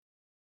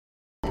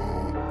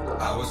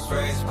I was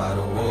raised by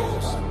the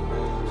wolves.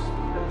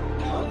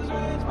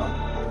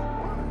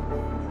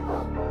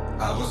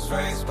 I was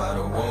raised by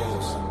the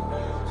wolves.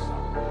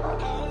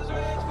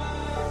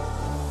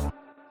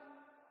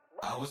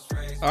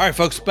 All right,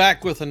 folks,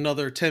 back with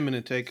another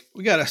 10-minute take.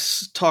 We got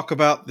to talk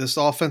about this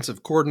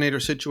offensive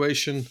coordinator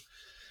situation,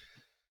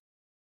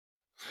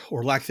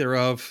 or lack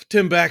thereof.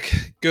 Tim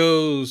Beck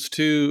goes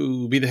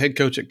to be the head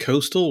coach at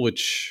Coastal,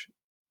 which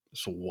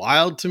is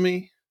wild to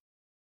me.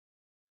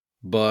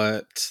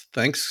 But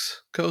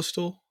thanks,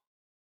 Coastal.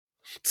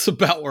 It's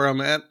about where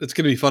I'm at. It's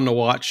going to be fun to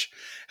watch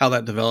how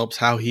that develops,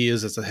 how he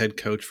is as a head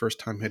coach,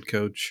 first-time head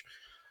coach.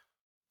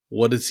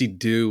 What does he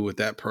do with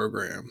that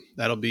program?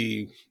 That'll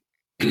be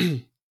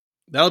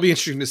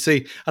interesting to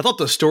see. I thought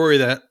the story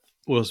that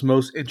was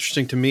most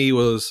interesting to me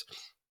was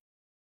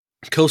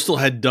Coastal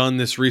had done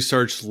this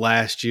research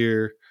last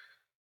year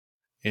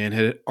and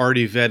had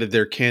already vetted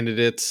their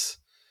candidates.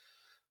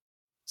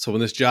 So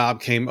when this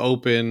job came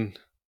open,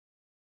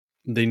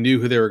 they knew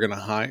who they were going to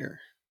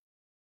hire.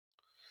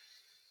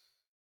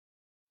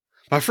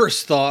 My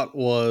first thought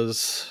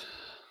was,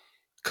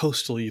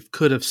 Coastal, you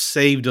could have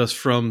saved us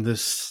from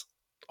this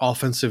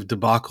offensive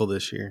debacle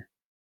this year.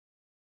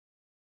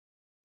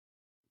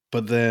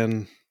 But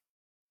then,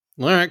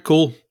 all right,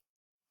 cool.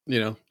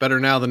 Better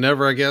now than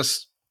never, I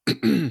guess.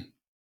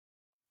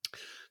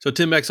 So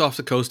Tim Beck's off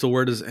to Coastal.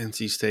 Where does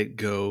NC State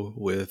go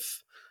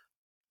with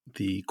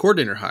the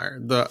coordinator hire?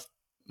 The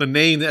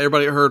name that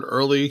everybody heard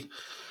early,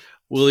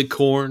 Willie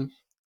Korn,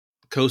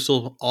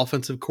 Coastal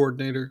offensive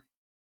coordinator.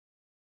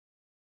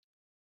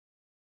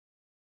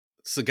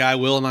 It's the guy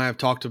Will and I have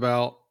talked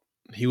about.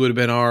 He would have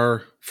been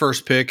our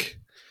first pick.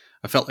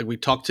 I felt like we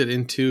talked it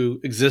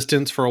into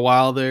existence for a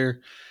while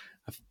there.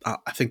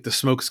 I think the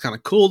smoke's kind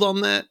of cooled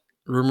on that.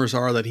 Rumors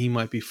are that he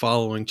might be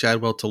following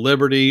Chadwell to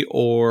Liberty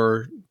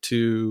or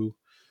to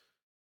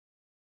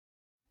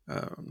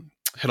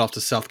head off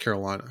to South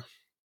Carolina.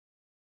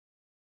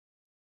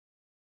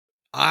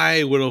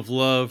 I would have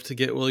loved to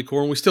get Willie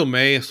Korn. We still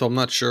may, so I'm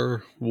not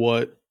sure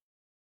where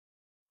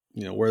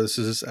this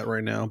is at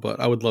right now, but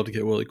I would love to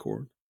get Willie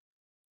Korn.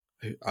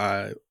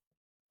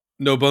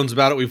 No bones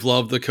about it. We've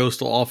loved the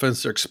Coastal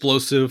offense. They're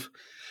explosive.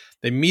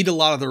 They meet a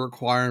lot of the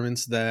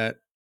requirements that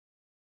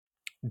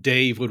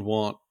Dave would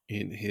want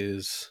in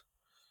his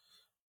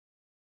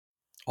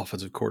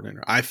offensive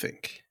coordinator, I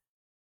think.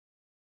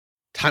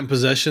 Time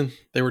possession.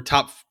 They were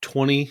top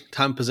 20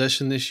 time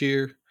possession this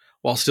year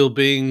while still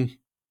being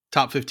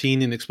top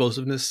 15 in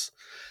explosiveness.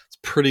 It's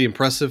pretty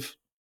impressive.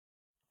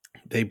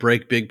 They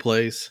break big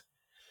plays.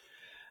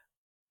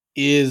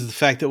 Is the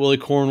fact that Willie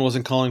Korn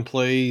wasn't calling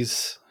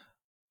plays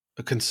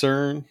a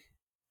concern?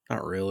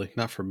 Not really.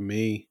 Not for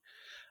me.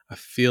 I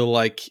feel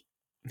like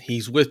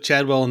he's with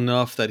Chadwell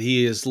enough that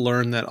he has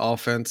learned that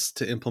offense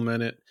to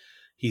implement it.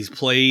 He's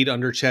played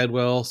under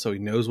Chadwell, so he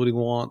knows what he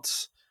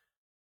wants.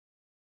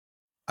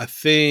 I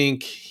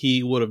think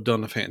he would have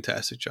done a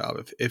fantastic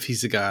job. If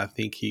he's the guy, I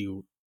think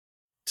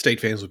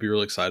State fans would be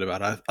really excited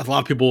about it. A lot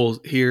of people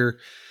hear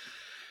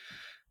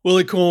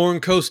Willie Korn,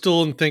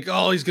 Coastal, and think,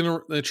 oh, he's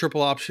going to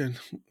triple option.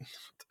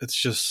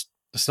 It's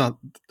not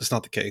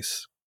the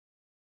case.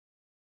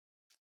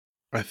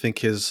 I think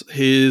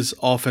his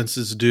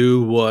offenses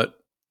do what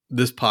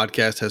this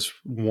podcast has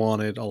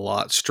wanted a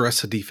lot.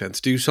 Stress a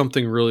defense. Do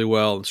something really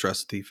well and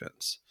stress a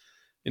defense.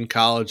 In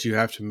college, you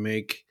have to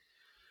make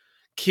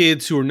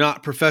kids who are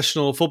not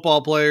professional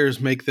football players,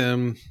 put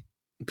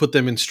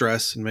them in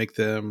stress and make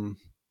them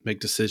make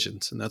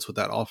decisions. And that's what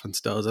that offense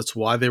does. That's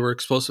why they were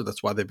explosive.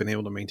 That's why they've been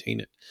able to maintain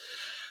it.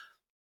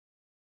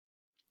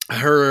 I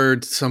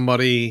heard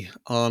somebody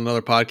on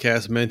another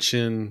podcast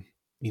mention,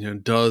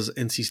 does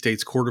NC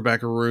State's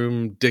quarterback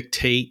room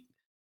dictate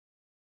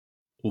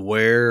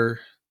where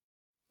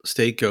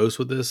State goes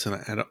with this?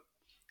 And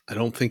I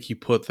don't think you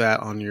put that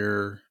on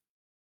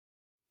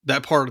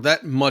that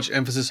much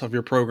emphasis of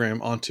your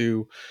program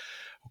onto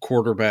a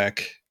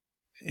quarterback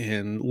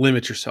and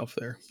limit yourself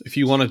there. If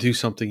you want to do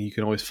something, you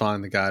can always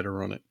find the guy to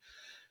run it.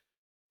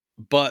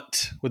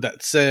 But with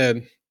that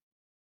said,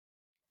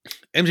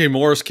 MJ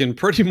Morris can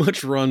pretty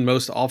much run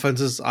most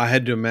offenses, I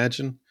had to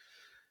imagine.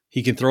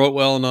 He can throw it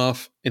well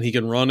enough and he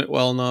can run it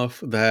well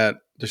enough that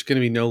there's going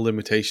to be no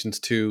limitations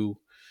to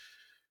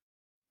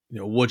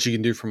what you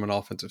can do from an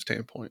offensive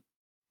standpoint.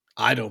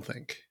 I don't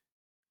think.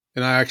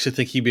 And I actually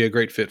think he'd be a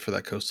great fit for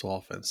that Coastal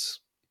offense.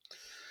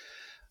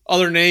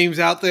 Other names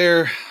out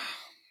there,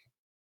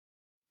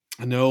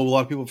 I know a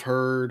lot of people have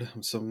heard.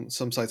 Some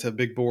sites have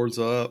big boards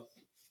up.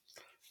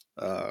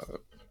 The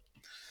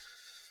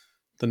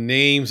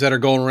names that are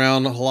going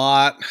around a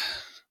lot,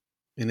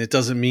 and it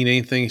doesn't mean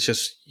anything. It's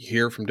just you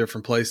hear from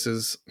different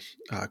places.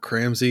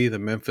 Cramsey, the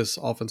Memphis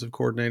offensive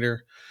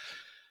coordinator,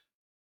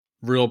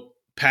 real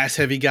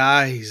pass-heavy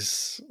guy.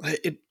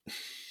 I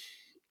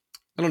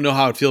don't know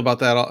how I'd feel about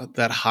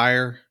that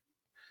hire.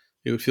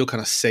 It would feel kind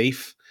of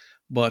safe,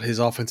 but his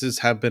offenses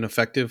have been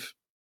effective.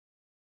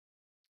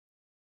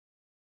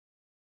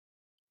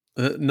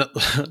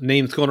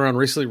 Names going around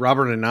recently,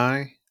 Robert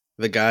Anae,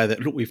 the guy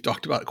that we've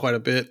talked about quite a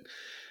bit.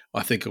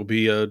 I think would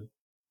be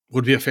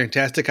a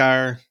fantastic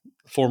hire.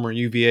 former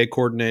UVA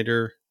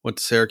coordinator, went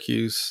to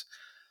Syracuse,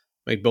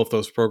 made both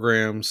those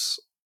programs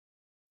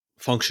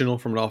functional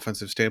from an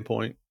offensive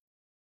standpoint.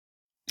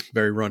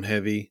 Very run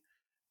heavy,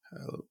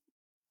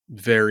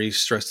 very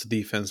stress to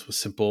defense with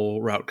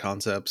simple route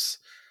concepts.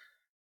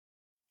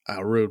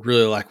 I would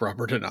really like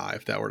Robert and I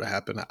if that were to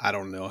happen. I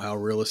don't know how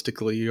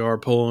realistically you are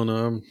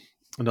pulling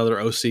another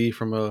OC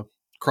from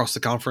across the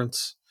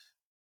conference.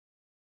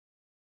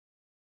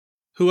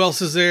 Who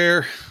else is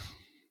there?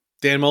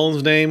 Dan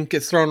Mullen's name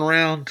gets thrown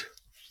around.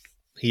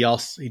 He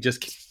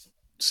just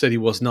said he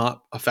was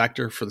not a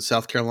factor for the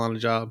South Carolina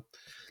job.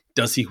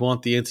 Does he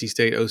want the NC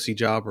State OC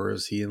job, or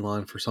is he in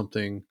line for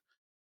something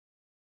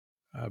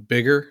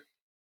bigger?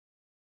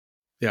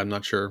 Yeah, I'm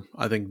not sure.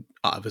 I think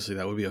obviously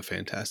that would be a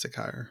fantastic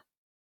hire.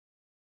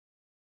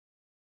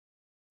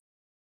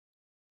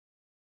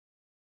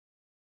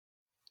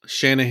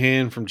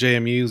 Shanahan from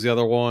JMU is the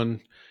other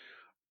one.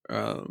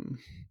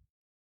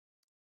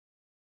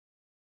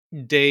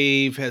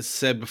 Dave has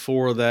said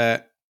before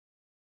that,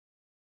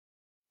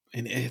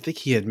 and I think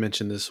he had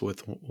mentioned this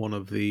with one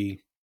of the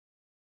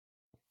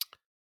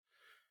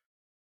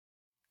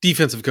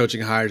defensive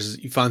coaching hires,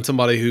 you find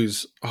somebody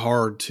who's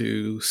hard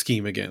to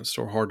scheme against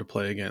or hard to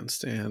play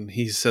against. And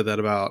he said that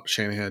about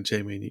Shanahan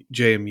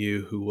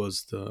JMU, who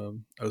was the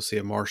OC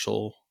at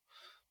Marshall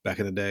back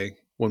in the day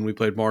when we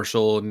played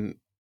Marshall, and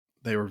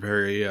they were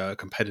very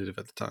competitive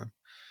at the time.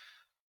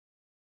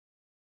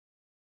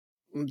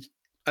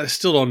 I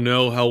still don't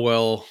know how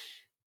well.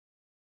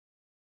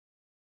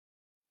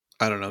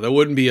 I don't know. That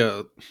wouldn't be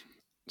a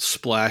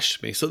splash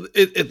to me. So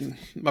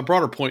my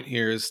broader point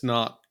here is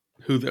not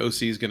who the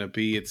OC is going to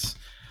be. It's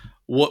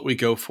what we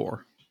go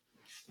for.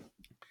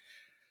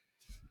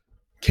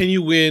 Can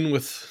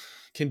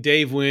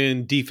Dave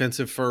win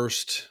defensive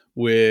first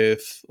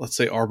with, let's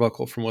say,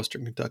 Arbuckle from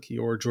Western Kentucky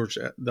or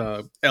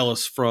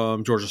Ellis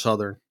from Georgia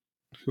Southern,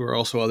 who are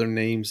also other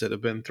names that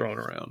have been thrown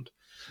around?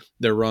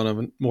 They're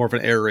run more of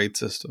an air raid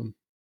system.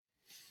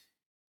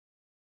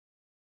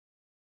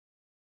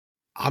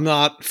 I'm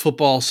not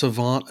football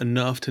savant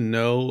enough to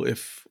know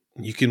if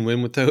you can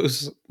win with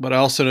those, but I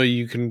also know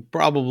you can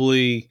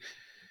probably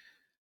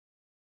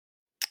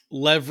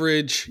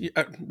leverage.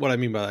 What I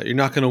mean by that, you're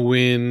not going to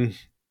win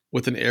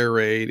with an air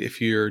raid if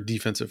you're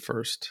defensive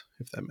first,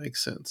 if that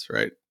makes sense,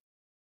 right?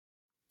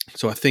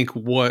 So I think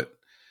what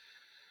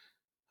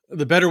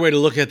the better way to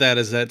look at that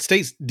is that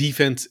State's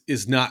defense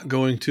is not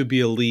going to be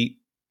elite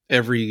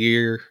every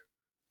year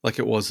like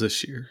it was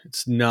this year.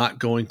 It's not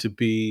going to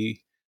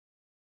be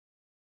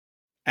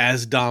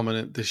as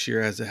dominant this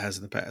year as it has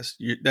in the past.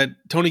 That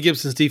Tony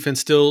Gibson's defense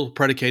still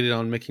predicated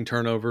on making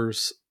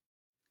turnovers,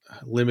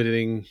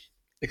 limiting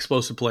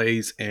explosive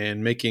plays,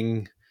 and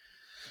being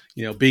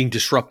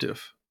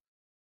disruptive.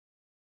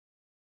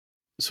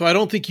 So I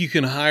don't think you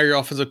can hire your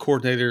offensive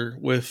coordinator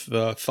with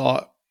the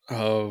thought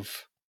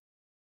of,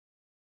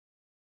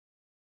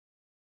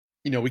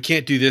 we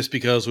can't do this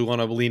because we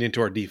want to lean into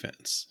our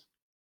defense.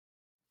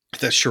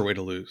 That's a sure way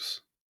to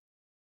lose.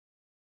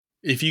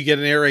 If you get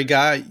an air raid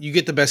guy, you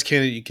get the best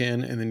candidate you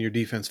can, and then your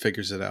defense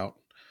figures it out.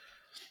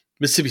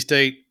 Mississippi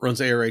State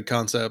runs air raid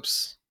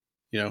concepts.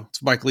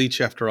 It's Mike Leach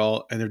after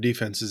all, and their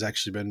defense has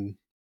actually been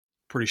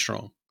pretty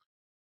strong.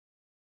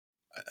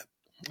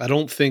 I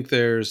don't think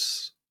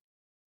there's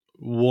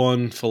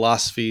one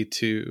philosophy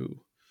to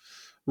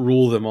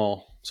rule them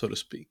all, so to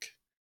speak.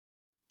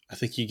 I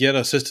think you get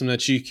a system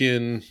that you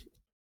can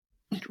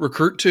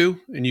recruit to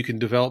and you can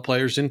develop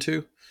players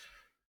into,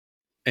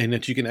 and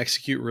that you can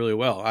execute really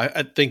well.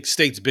 I think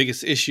State's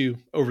biggest issue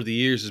over the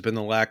years has been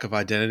the lack of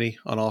identity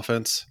on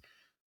offense.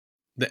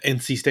 The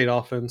NC State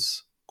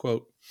offense,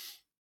 quote,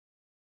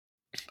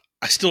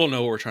 I still don't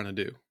know what we're trying to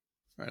do.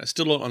 Right? I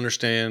still don't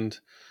understand,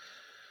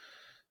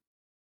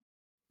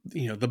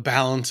 the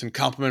balance and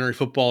complementary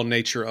football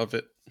nature of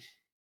it.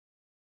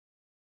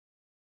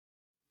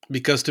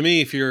 Because to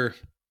me, if you're,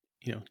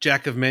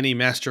 jack of many,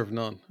 master of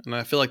none. And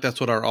I feel like that's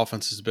what our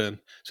offense has been.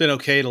 It's been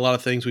okay at a lot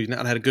of things. We've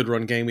not had a good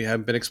run game. We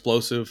haven't been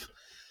explosive.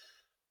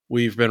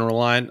 We've been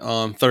reliant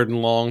on third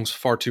and longs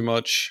far too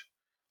much,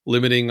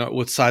 limiting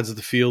what sides of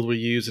the field we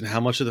use and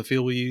how much of the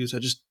field we use.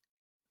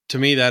 To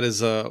me, that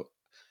is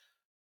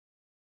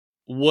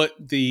what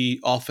the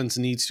offense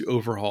needs to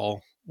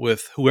overhaul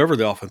with whoever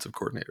the offensive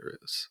coordinator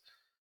is.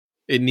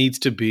 It needs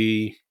to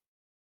be,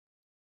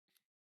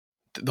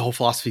 the whole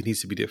philosophy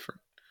needs to be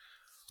different.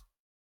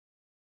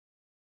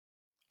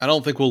 I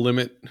don't think we'll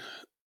limit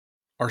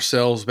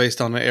ourselves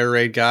based on an air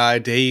raid guy.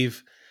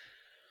 Dave,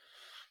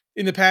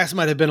 in the past,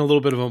 might have been a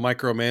little bit of a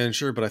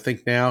micromanager, but I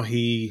think now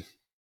he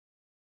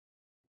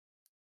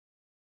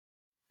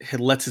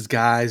lets his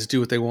guys do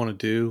what they want to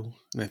do.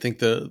 And I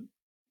think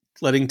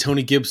letting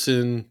Tony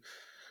Gibson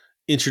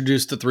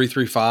introduce the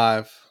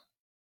 3-3-5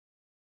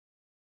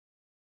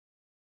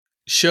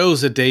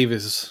 shows that Dave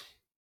is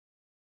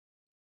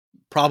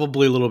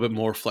probably a little bit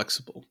more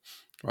flexible,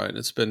 right?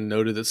 It's been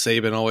noted that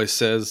Saban always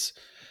says,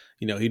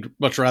 he'd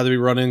much rather be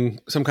running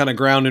some kind of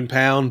ground and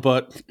pound,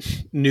 but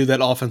knew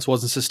that offense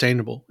wasn't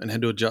sustainable and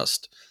had to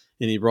adjust.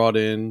 And he brought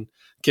in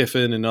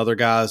Kiffin and other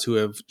guys who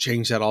have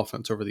changed that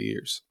offense over the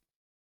years.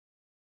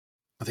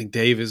 I think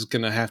Dave is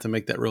going to have to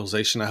make that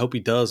realization. I hope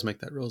he does make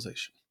that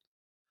realization.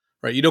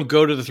 Right? You don't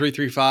go to the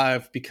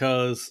 3-3-5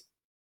 because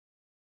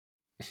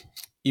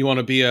you want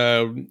to be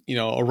a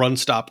run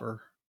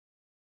stopper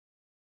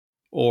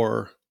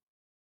or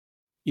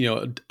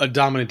a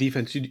dominant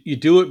defense. You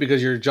do it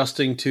because you're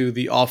adjusting to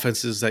the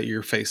offenses that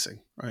you're facing,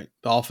 right?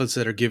 The offenses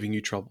that are giving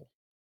you trouble.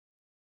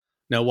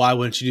 Now, why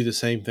wouldn't you do the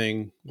same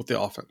thing with the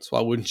offense?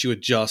 Why wouldn't you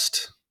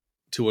adjust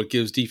to what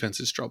gives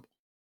defenses trouble?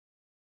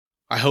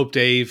 I hope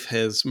Dave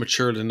has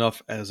matured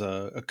enough as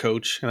a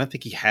coach, and I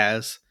think he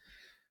has,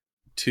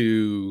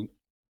 to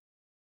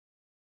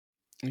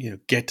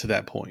get to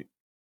that point.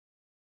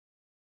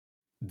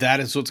 That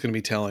is what's going to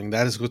be telling.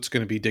 That is what's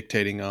going to be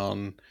dictating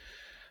on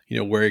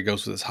where he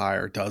goes with his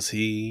hire. Does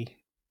he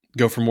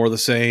go for more of the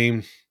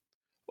same,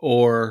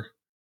 or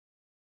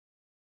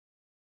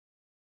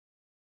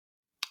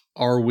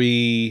are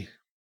we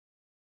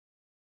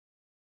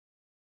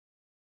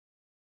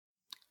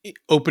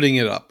opening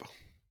it up?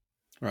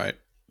 Right.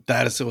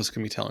 That is what's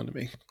going to be telling to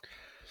me.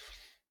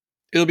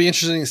 It'll be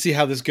interesting to see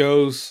how this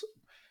goes.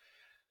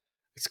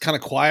 It's kind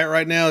of quiet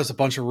right now. There's a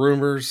bunch of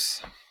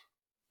rumors.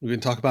 We've been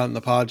talking about it in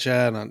the pod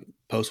chat, and I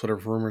post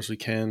whatever rumors we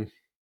can.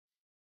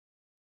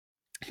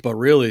 But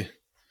really,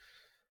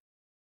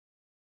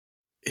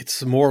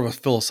 it's more of a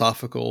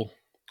philosophical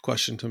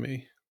question to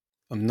me.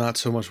 I'm not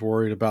so much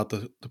worried about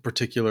the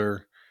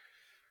particular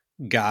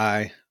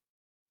guy.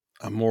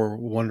 I'm more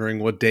wondering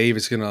what Dave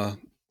is going to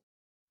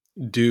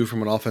do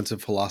from an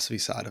offensive philosophy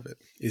side of it.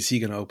 Is he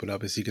going to open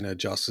up? Is he going to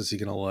adjust? Is he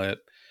going to let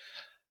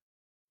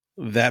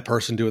that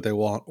person do what they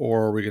want?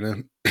 Or are we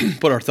going to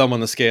put our thumb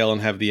on the scale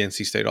and have the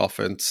NC State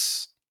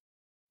offense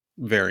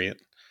variant?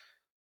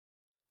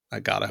 I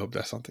hope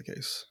that's not the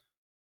case.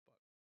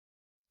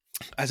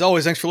 As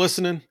always, thanks for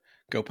listening.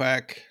 Go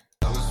Pack.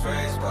 I was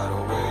raised by the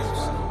wolves.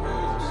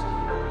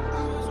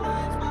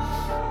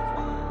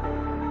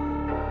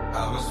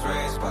 I was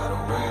raised by the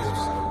wolves.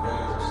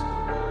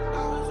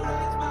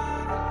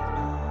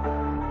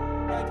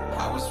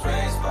 I was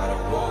raised by the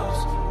wolves.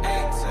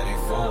 Ain't said he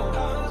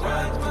fooled.